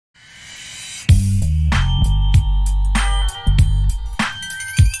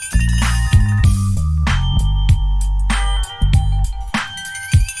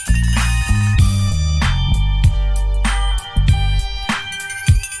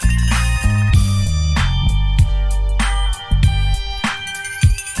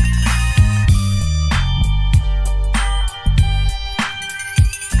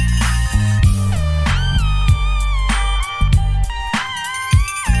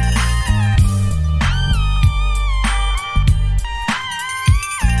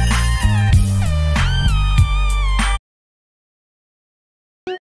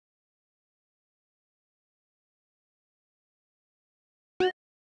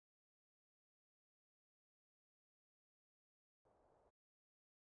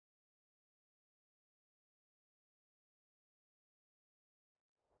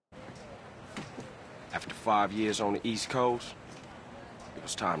5 years on the East Coast, it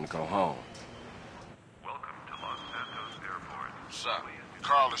was time to go home. Welcome to Los Santos Airport. What's up?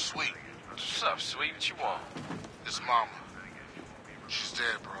 Carl is sweet. What's up, sweet? What you want? This mama. She's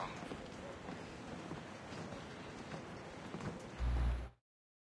dead, bro.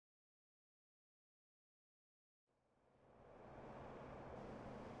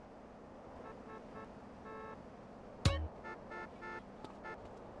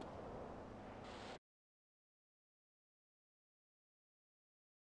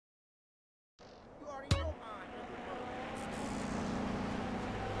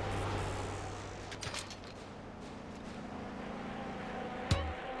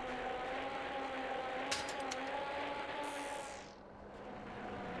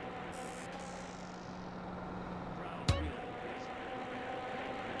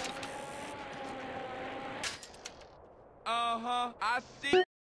 I see.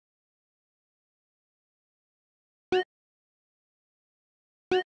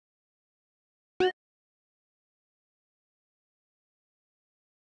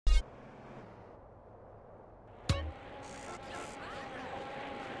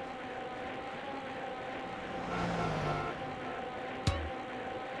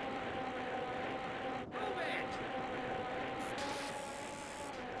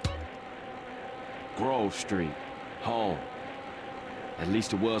 Grove Street, home. At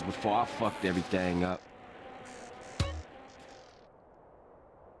least it was before I fucked everything up.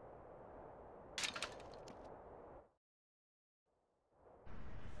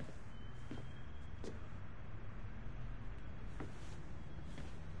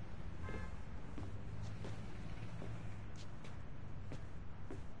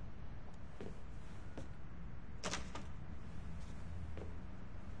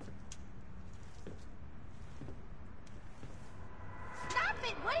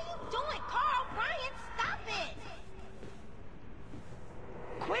 What are you doing, Carl? Brian, stop it!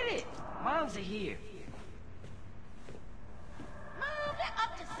 Quit it! Moms are here. Mom, they're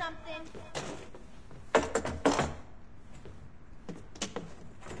up to something.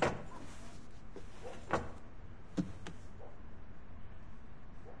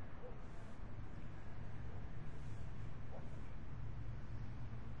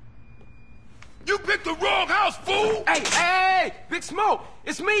 You picked the wrong house, fool! Hey, Big Smoke!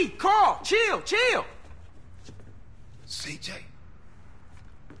 It's me, Carl! Chill! CJ?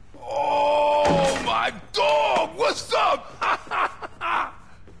 Oh, my dog! What's up?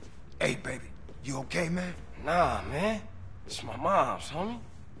 Hey, baby. You okay, man? Nah, man. It's my mom's, homie.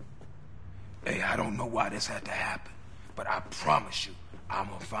 Hey, I don't know why this had to happen, but I promise you, I'm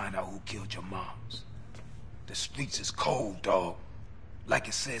gonna find out who killed your moms. The streets is cold, dog. Like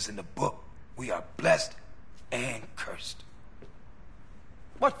it says in the book, we are blessed and cursed.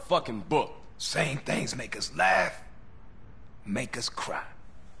 What fucking book? Same things make us laugh, make us cry.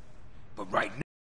 But right now,